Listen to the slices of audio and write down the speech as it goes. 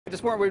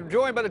This morning we're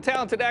joined by the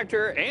talented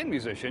actor and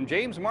musician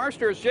James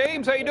Marsters.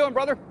 James, how you doing,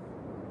 brother?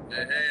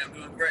 Hey, I'm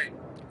doing great.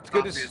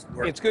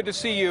 It's good to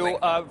see you.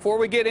 Before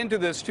we get into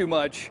this too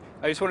much,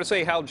 I just want to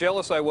say how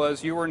jealous I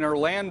was. You were in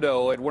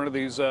Orlando at one of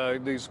these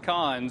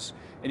cons,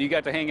 and you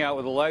got to hang out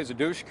with Eliza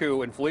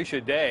Dushku and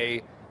Felicia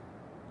Day.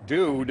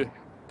 Dude,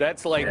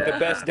 that's like the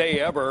best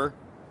day ever.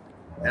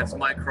 That's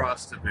my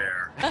cross to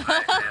bear.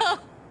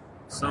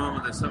 Some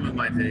of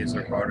my days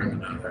are harder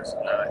than others.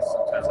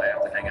 Sometimes I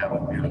have to hang out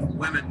with beautiful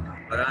women,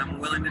 but I'm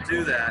willing to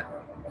do that,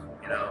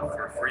 you know,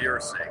 for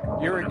your sake.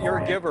 You're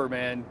a giver,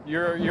 man.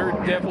 You're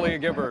definitely a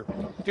giver.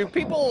 Do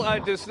people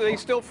do they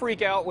still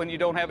freak out when you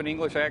don't have an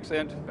English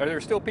accent? Are there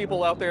still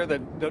people out there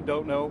that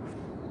don't know?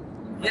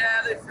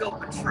 Yeah, they feel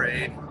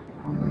betrayed.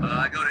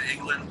 I go to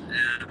England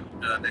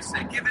and they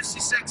say, "Give us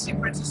your sexy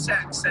British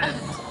accent,"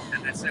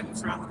 and they say,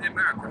 "What's wrong with the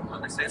American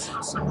one?" They say, "It's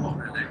not so wrong,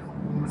 really.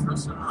 It's not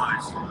so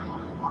nice."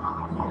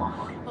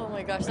 Oh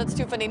my gosh, that's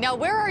too funny. Now,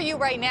 where are you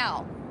right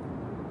now?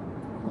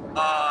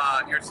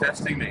 You're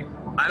testing me.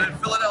 I'm in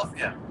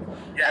Philadelphia.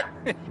 Yeah.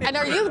 And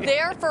are you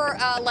there for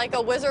like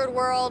a Wizard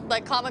World,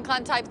 like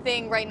Comic-Con type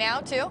thing right now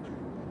too?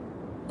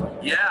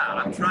 Yeah,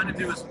 I'm trying to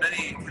do as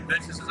many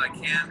conventions as I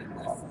can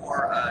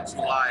before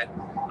July.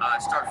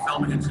 Start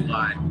filming in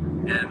July,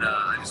 and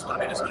I just want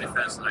to be as many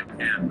fans as I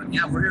can. But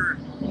yeah, we're here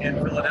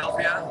in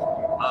Philadelphia,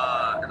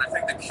 and I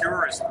think The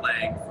Cure is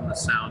playing from the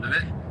sound of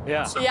it.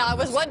 Yeah. So Yeah, I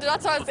was wondering.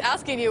 That's why I was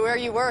asking you where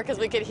you were, because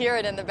we could hear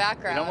it in the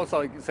background. It almost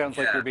sounds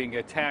like you're being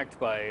attacked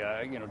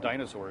by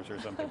dinosaurs or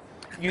something.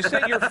 You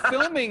said you're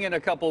filming in a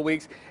couple of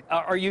weeks.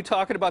 Are you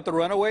talking about The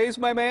Runaways,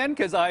 my man?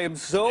 Because I am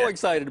so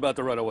excited about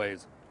The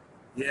Runaways.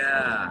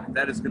 Yeah,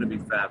 that is going to be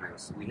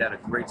fabulous. We had a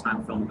great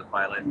time filming the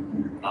pilot,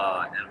 and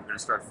we're going to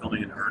start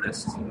filming in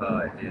earnest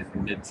in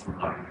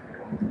mid-July.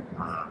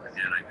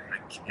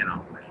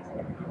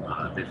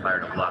 They've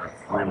hired a lot of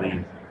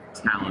really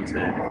talented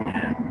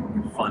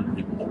and fun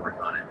people to work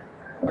on it.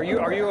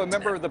 Are you a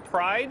member of the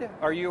Pride?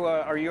 Are you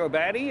a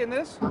baddie in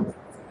this?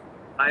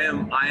 I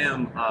am.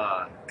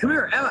 Come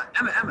here,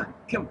 Emma.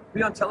 Come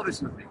be on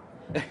television with me.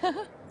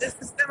 This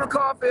is Emma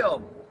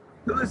Caulfield,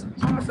 who is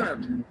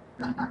awesome.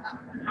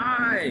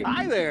 Hi.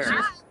 Hi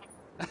there.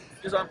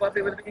 She's on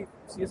Buffy with me.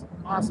 She's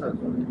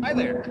awesome. Hi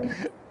there.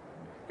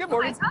 Good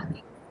morning.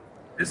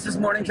 This is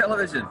morning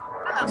television.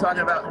 I'm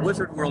talking about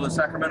Wizard World in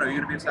Sacramento. Are you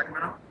going to be in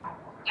Sacramento?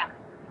 Yeah.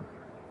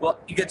 Well,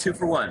 you get 2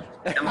 for 1.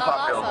 Emma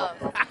Caulfield.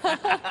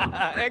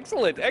 Awesome.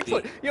 Excellent.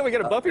 Yeah, we got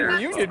a Buffy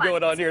reunion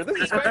going on here.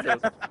 This is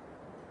fabulous.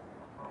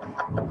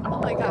 Oh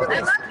my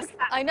gosh.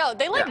 I know.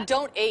 They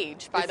don't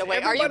age, by the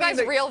way. Are you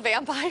guys real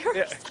vampires?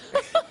 Yeah.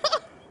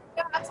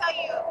 Yeah, I'll tell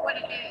you what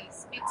it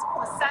is. It's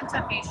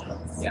placenta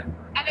facials. Yeah.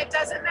 And it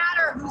doesn't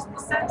matter whose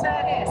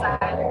placenta it is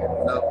either.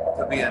 No,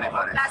 could be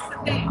anybody. That's the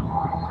thing.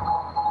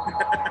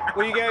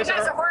 Well, you guys are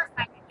are.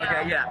 horrifying.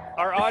 Okay, yeah.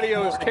 Our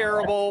audio is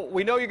terrible.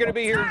 We know you're going to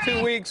be here in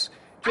 2 weeks.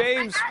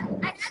 James,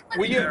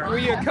 will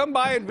you come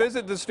by and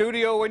visit the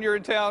studio when you're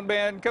in town,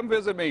 man? Come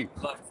visit me.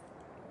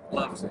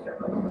 Love to.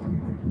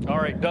 All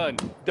right,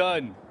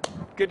 done.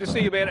 Good to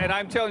see you, man. And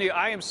I'm telling you,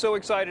 I am so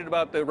excited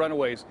about The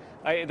Runaways.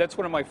 That's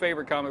one of my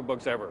favorite comic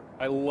books ever.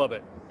 I love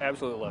it.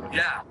 Absolutely love it.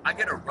 Yeah, I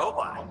get a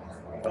robot.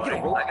 I get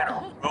a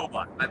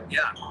robot.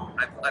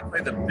 I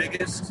play the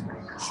biggest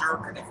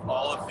jerk of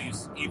all of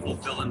these evil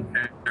villain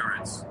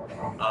parents.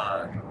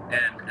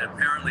 And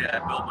apparently I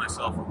built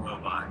myself a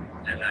robot.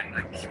 And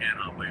I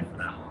cannot wait for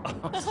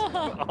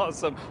that.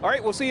 Awesome. All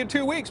right, we'll see you in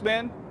 2 weeks,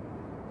 man.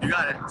 You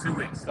got it. 2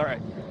 weeks. All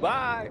right.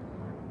 Bye.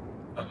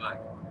 Bye-bye.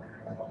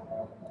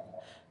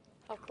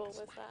 How cool was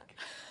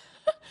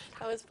that?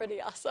 That was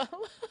pretty awesome.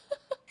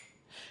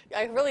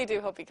 I really do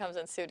hope he comes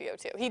in studio,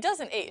 too. He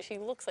doesn't age. He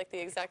looks like the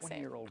exact same.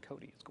 20-year-old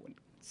Cody is going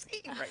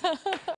insane right now.